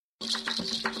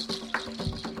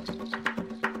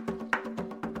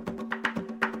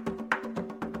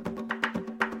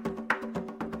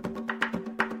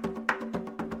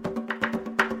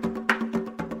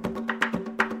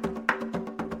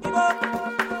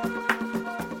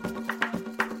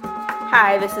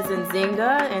Hi, this is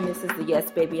Nzinga, and this is the Yes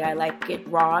Baby I Like It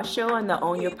Raw show on the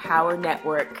Own Your Power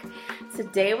Network.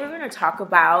 Today we're going to talk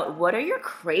about what are your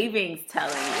cravings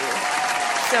telling you.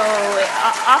 So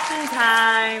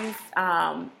oftentimes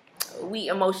we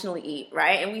emotionally eat,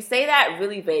 right? And we say that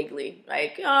really vaguely,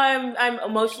 like, oh, I'm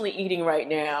emotionally eating right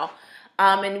now.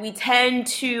 And we tend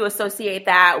to associate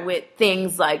that with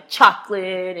things like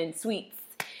chocolate and sweets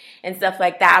and stuff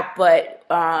like that. But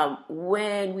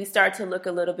when we start to look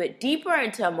a little bit deeper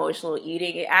into emotional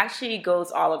eating, it actually goes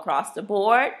all across the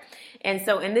board. And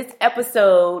so in this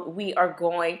episode, we are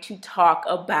going to talk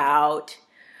about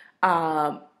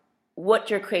what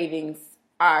your cravings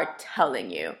are telling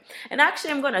you. And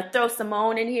actually, I'm going to throw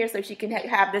Simone in here so she can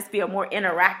have this be a more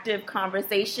interactive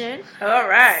conversation. All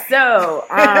right. So,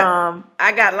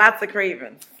 I got lots of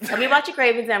cravings. Tell me about your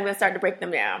cravings, and I'm going to start to break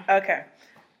them down. Okay.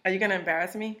 Are you going to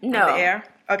embarrass me? No. On the air?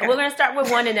 Okay. We're going to start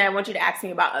with one, and then I want you to ask me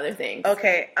about other things.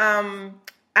 Okay. I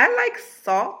like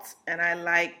salt, and I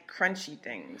like crunchy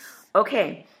things.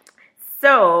 Okay.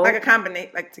 So. Like a combination,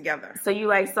 like together. So you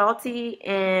like salty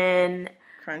and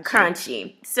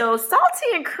crunchy. So salty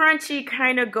and crunchy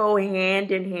kind of go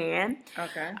hand in hand.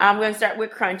 Okay. I'm going to start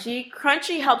with crunchy.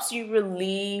 Crunchy helps you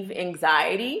relieve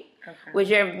anxiety,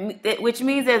 okay, which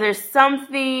means that there's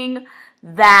something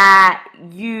that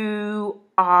you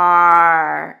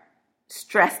are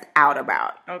stressed out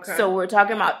about. Okay. So we're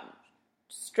talking about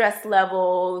stress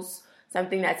levels,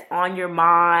 something that's on your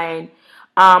mind.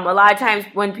 A lot of times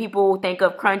when people think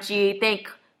of crunchy,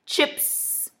 think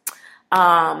chips,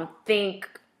 think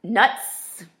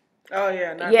nuts. Oh,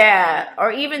 yeah. Nuts. Yeah.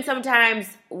 Or even sometimes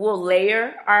we'll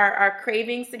layer our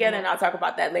cravings together, and I'll talk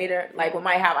about that later. Like we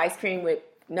might have ice cream with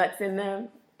nuts in them,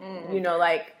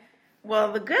 like.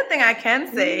 Well, the good thing I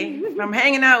can say from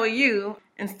hanging out with you,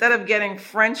 instead of getting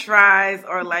French fries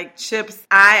or like chips,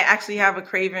 I actually have a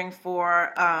craving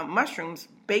for mushrooms,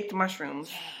 baked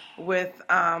mushrooms with,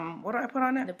 what do I put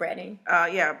on it? The breading.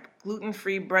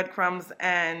 Gluten-free breadcrumbs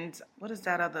and what is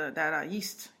that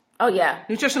yeast? Oh, yeah.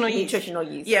 Nutritional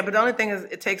yeast. Yeah, but the only thing is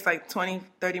it takes like 20,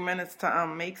 30 minutes to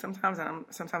make sometimes, and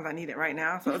sometimes I need it right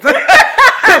now. So but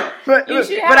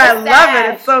I love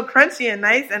it. It's so crunchy and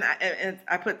nice, and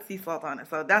I put sea salt on it.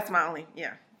 So that's my only,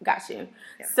 Got you.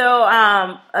 Yeah.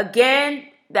 So, again,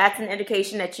 that's an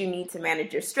indication that you need to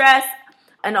manage your stress.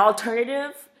 An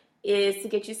alternative is to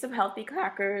get you some healthy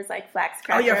crackers, like flax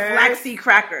crackers. Oh, your flaxseed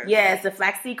crackers. Yes, the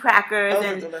flaxseed crackers. Those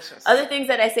are delicious. Other things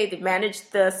that I say to manage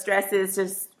the stress is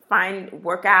just find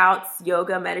workouts,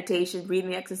 yoga, meditation,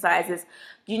 breathing exercises.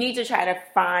 You need to try to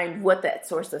find what that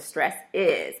source of stress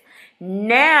is.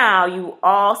 Now, you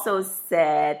also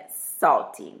said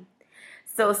salty.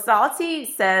 So salty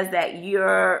says that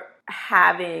you're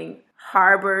having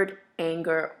harbored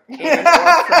anger and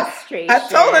or frustration. I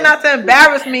told her not to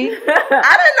embarrass me.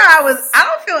 I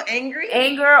don't feel angry.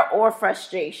 Anger or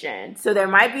frustration. So there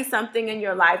might be something in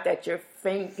your life that you're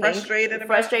frustrated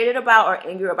about or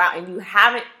angry about, and you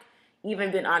haven't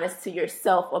even been honest to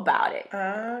yourself about it.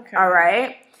 Okay. All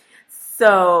right?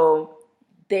 So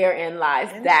therein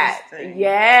lies that.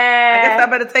 Yeah. I guess I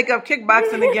better take up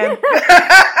kickboxing again.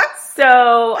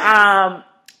 So,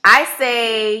 I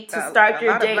say to start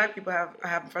your day. A lot of black people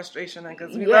have frustration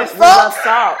because we love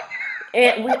salt.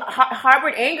 And we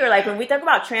harbored anger. Like when we talk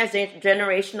about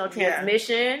transgenerational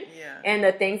transmission and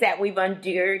the things that we've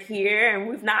endured here, and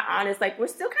we've not honest, like we're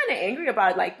still kind of angry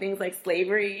about like things like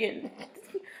slavery and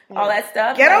all that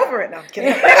stuff. Get over it. No, I'm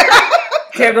kidding.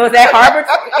 There goes that harbored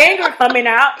anger coming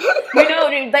out.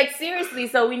 Like seriously.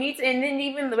 So we need to, and then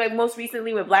even like most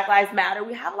recently with Black Lives Matter,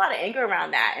 we have a lot of anger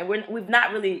around that, and we've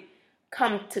not really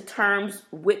come to terms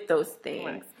with those things.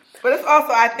 Right. But it's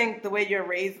also, I think, the way you're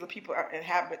raised, the people are in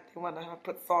habit, they want to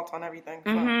put salt on everything.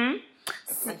 So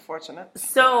it's unfortunate.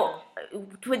 So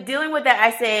with dealing with that,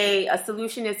 I say a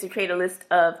solution is to create a list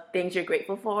of things you're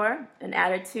grateful for. An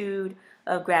attitude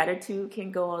of gratitude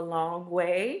can go a long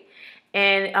way.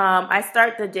 And I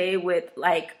start the day with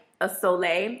like a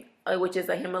Soleil, which is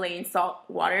a Himalayan salt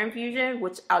water infusion,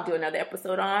 which I'll do another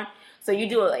episode on. So you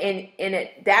do it, and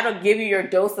that'll give you your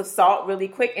dose of salt really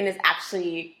quick, and it's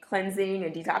actually cleansing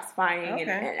and detoxifying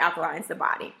and alkalines the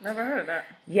body. Never heard of that.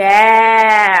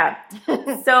 Yeah.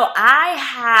 So I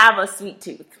have a sweet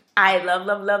tooth. I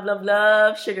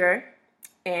love sugar,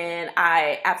 and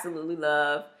I absolutely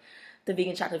love the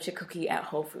vegan chocolate chip cookie at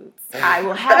Whole Foods. I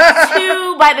will have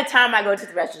 2 by the time I go to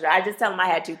the restaurant. I just tell them I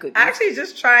had 2 cookies. I actually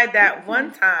just tried that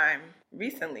one time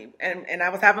recently, and I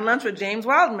was having lunch with James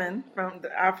Wildman from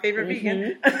our favorite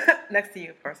vegan, next to you,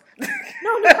 of course.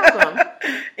 No problem.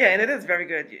 Yeah, and it is very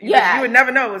good. You would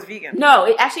never know it was vegan. No,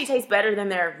 it actually tastes better than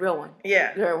their real one.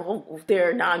 Yeah.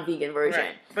 Their non-vegan version.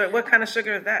 Right. But what kind of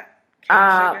sugar is that?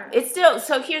 It's still,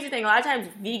 so here's the thing. A lot of times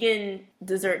vegan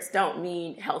desserts don't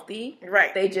mean healthy.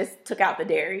 Right. They just took out the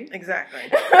dairy. Exactly.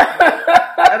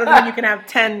 That doesn't mean you can have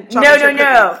 10 chocolate chip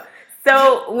No. cookies.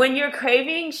 So when you're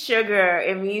craving sugar,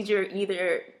 it means you're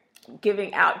either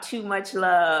giving out too much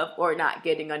love or not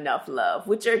getting enough love,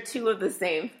 which are two of the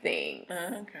same things.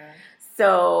 Okay.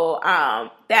 So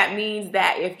that means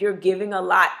that if you're giving a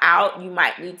lot out, you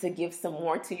might need to give some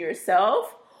more to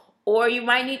yourself, or you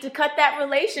might need to cut that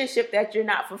relationship that you're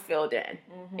not fulfilled in.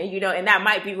 And and that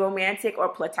might be romantic or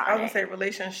platonic. I was gonna say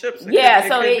relationships.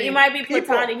 It might be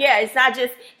platonic. Yeah, it's not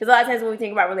just, because a lot of times when we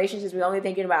think about relationships, we're only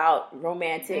thinking about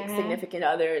romantic, significant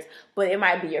others. But it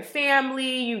might be your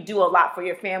family. You do a lot for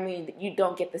your family, and you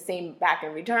don't get the same back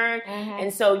in return.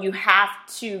 And so you have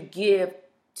to give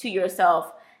to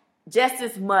yourself just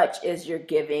as much as you're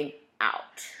giving out.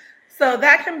 So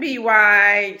that can be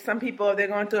why some people, if they're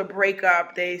going through a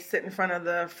breakup, they sit in front of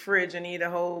the fridge and eat a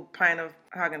whole pint of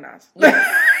Haagen-Dazs.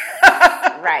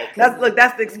 Yes. Right.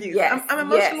 That's the excuse. Yes. I'm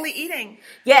emotionally eating.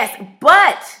 Yes,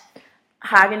 but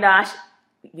Haagen-Dazs,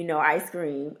 ice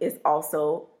cream is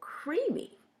also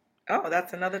creamy. Oh,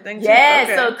 that's another thing too. Yes,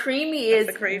 okay. so creamy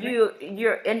is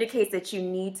you indicates that you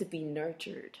need to be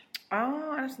nurtured.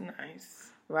 Oh, that's nice.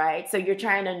 Right? So you're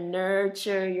trying to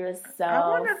nurture yourself. I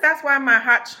wonder if that's why my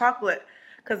hot chocolate,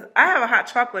 because I have a hot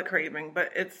chocolate craving,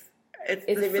 but it's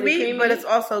really sweet, creamy? But it's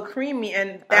also creamy,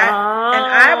 and that. And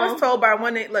I was told by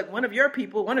one of your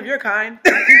people, one of your kind,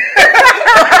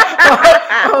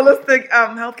 holistic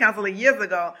health counselor years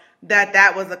ago,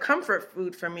 that was a comfort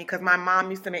food for me because my mom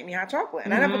used to make me hot chocolate,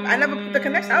 and I never put the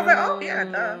connection. I was like, oh yeah,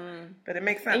 duh. But it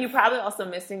makes sense. And you're probably also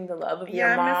missing the love of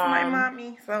your mom. Yeah, I miss my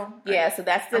mommy. So so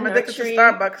that's the I'm nurturing, addicted to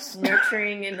Starbucks.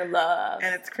 nurturing and the love,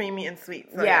 and it's creamy and sweet.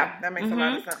 So that makes a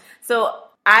lot of sense. So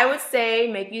I would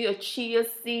say make you a chia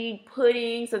seed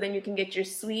pudding, so then you can get your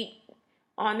sweet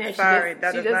on there. Sorry,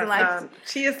 that doesn't like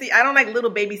chia seed. I don't like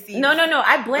little baby seeds. No.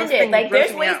 I blend it. Like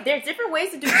there's different ways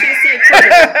to do chia seed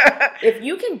pudding. If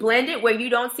you can blend it where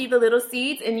you don't see the little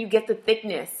seeds and you get the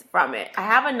thickness from it. I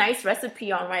have a nice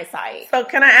recipe on my site. So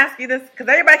can I ask you this? Because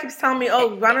everybody keeps telling me,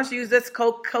 oh, why don't you use this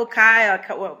cocoa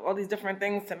or all these different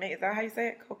things to make. Is that how you say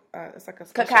it? It's like a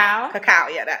cacao. Cacao,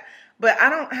 yeah, that. But I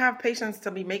don't have patience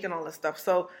to be making all this stuff.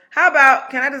 So how about,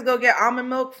 can I just go get almond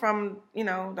milk from,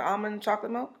 the almond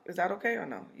chocolate milk? Is that okay or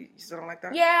no? You still don't like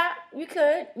that? Yeah, you could.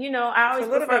 I always it's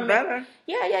a little bit better.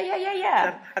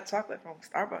 Yeah. Than hot chocolate from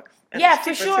Starbucks. And yeah,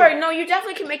 for sure. Too. No, you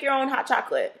definitely can make your own hot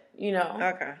chocolate.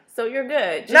 Okay. So you're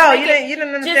good. You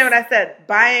didn't understand what I said.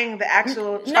 Buying the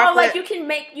actual chocolate. No, like you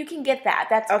can get that.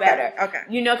 That's better. Okay.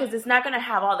 Because it's not going to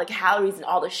have all the calories and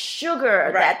all the sugar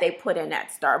that they put in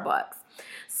at Starbucks.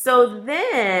 So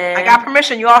then... I got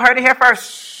permission. You all heard it here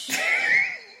first.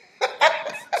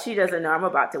 She doesn't know I'm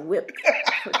about to put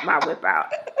my whip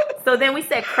out. So then we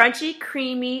said crunchy,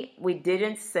 creamy. We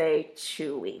didn't say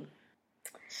chewy.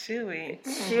 Chewy.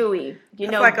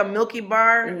 It's like a Milky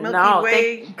Bar, Milky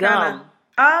Way gum.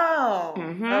 Oh,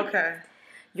 okay.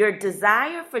 Your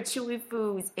desire for chewy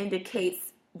foods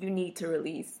indicates you need to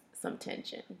release some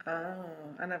tension. Oh,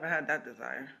 I never had that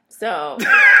desire. So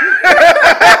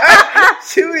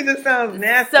chewy just sounds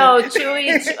nasty. So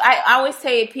chewy, I always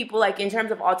say people, like, in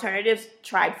terms of alternatives,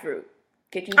 tried fruit.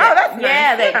 That's nice.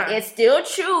 Yeah, it's still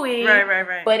chewy.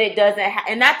 Right. But it doesn't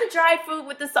and not the dried fruit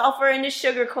with the sulfur and the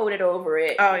sugar coated over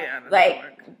it. Oh yeah. Like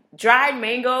dried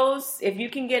mangoes, if you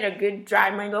can get a good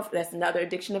dried mango, that's another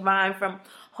addiction of mine from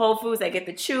Whole Foods. I get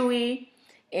the chewy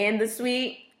and the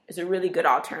sweet. It's a really good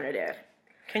alternative.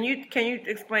 Can you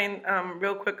explain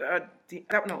real quick?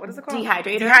 What is it called?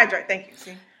 Dehydrator. Dehydrate. Thank you.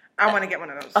 See, I want to get one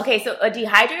of those. Okay, so a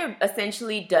dehydrator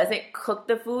essentially doesn't cook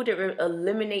the food; it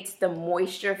eliminates the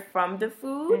moisture from the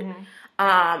food.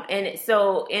 And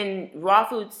so in raw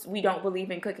foods, we don't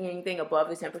believe in cooking anything above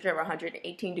the temperature of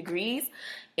 118 degrees.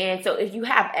 And so if you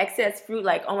have excess fruit,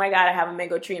 like, oh my God, I have a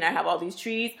mango tree and I have all these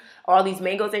trees, or all these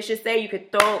mangoes, I should say, you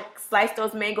could slice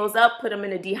those mangoes up, put them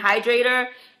in a dehydrator,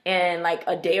 and like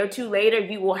a day or two later,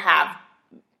 you will have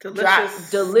delicious.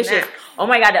 Snacks. Oh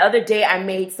my God, the other day I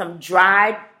made some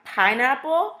dried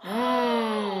pineapple.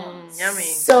 Yummy.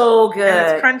 So good.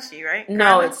 And it's crunchy, right?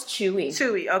 No, it's chewy.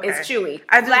 Chewy, okay. It's chewy.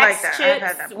 I do like Flax that. chips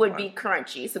I've had that would be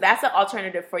crunchy. So that's an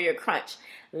alternative for your crunch.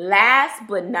 Last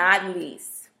but not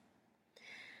least,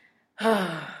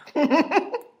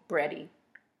 bready.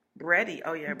 Bready.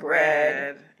 Oh yeah,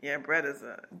 bread. Yeah, bread is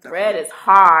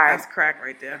hard. That's crack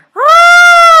right there.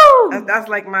 Woo! That's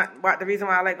like the reason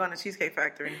why I like going to Cheesecake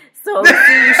Factory. So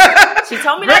she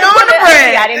told me not to put it.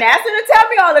 Bread. I didn't ask her to tell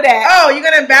me all of that. Oh, you're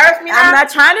gonna embarrass me now? I'm not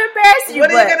trying to embarrass you.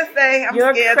 What are you gonna say? I'm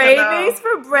your scared cravings to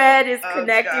know. for bread is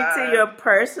connected to your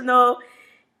personal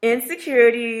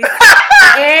insecurities,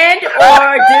 and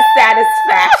or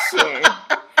dissatisfaction.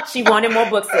 She wanted more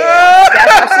book sales.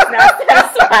 That's why she's not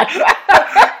satisfied.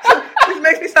 This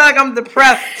makes me sound like I'm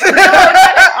depressed. No,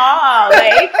 not at all.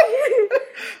 Like,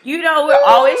 we're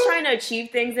always trying to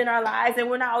achieve things in our lives, and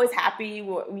we're not always happy.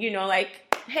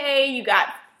 Like, hey, you got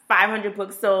 500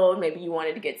 books sold. Maybe you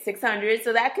wanted to get 600.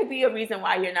 So that could be a reason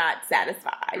why you're not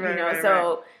satisfied. Right.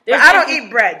 So but I don't eat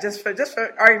bread just for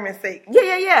argument's sake.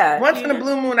 Yeah. Once in a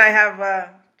blue moon, I have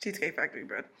Cheesecake Factory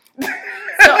bread. So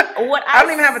I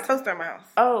don't even have a toaster in my house.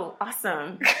 Oh,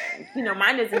 awesome.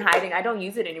 Mine isn't hiding. I don't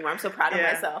use it anymore. I'm so proud of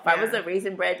myself. Yeah. I was a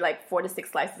raisin bread, like 4 to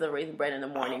 6 slices of raisin bread in the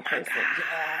morning person.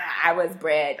 Yeah, I was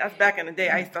bread. That's back in the day.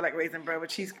 I used to like raisin bread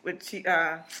with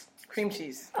cream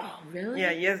cheese. Oh, really?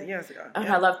 Yeah, years ago.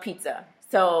 I love pizza.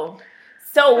 So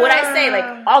what I say,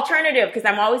 like, alternative, because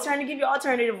I'm always trying to give you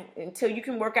alternative until you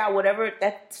can work out whatever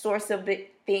that source of the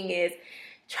thing is.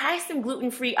 Try some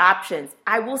gluten-free options.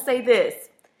 I will say this.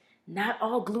 Not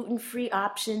all gluten-free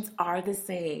options are the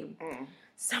same.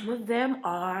 Some of them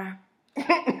are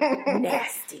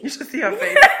nasty. You should see her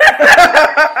face.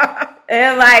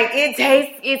 And like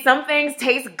some things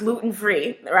taste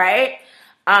gluten-free, right?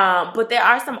 But there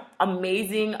are some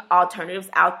amazing alternatives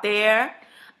out there.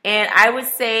 And I would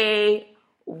say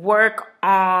work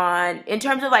on, in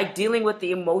terms of like dealing with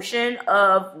the emotion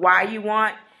of why you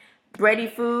want bready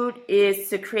food, is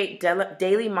to create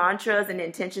daily mantras and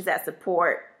intentions that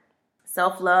support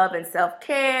self-love and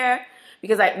self-care.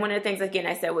 Because one of the things, again,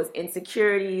 I said was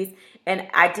insecurities, and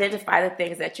identify the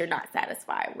things that you're not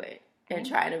satisfied with and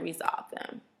try to resolve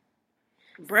them.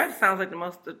 Bread sounds like the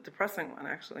most depressing one,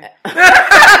 actually. Like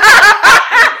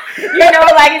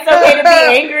it's okay to be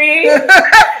angry.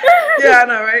 Yeah, I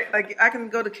know, right? Like, I can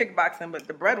go to kickboxing, but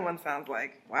the bread one sounds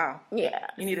like, wow. Yeah.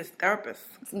 You need a therapist.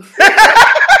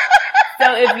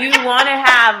 So if you want to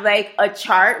have like a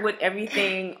chart with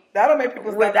everything, that'll make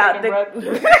people stop taking bread.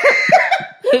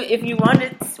 If you want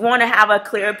to have a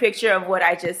clearer picture of what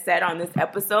I just said on this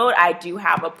episode, I do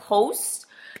have a post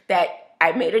that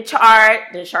I made a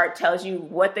chart. The chart tells you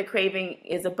what the craving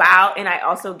is about, and I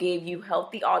also gave you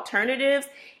healthy alternatives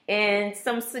and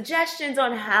some suggestions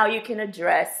on how you can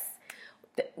address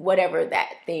whatever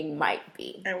that thing might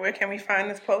be. And where can we find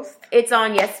this post? It's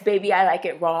on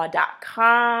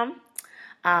yesbabyilikeItraw.com.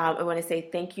 I want to say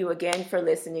thank you again for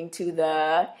listening to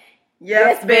the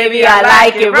Yes Baby I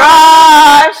Like It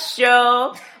Raw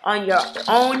show on your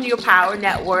Own Your Power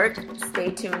Network.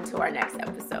 Stay tuned to our next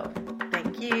episode.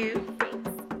 Thank you. Thanks.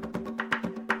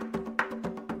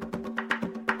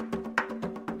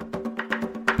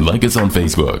 Like us on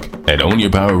Facebook at Own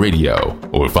Your Power Radio,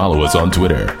 or follow us on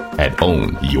Twitter at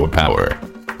Own Your Power.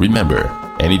 Remember,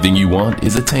 anything you want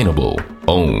is attainable.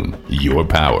 Own your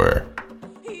power.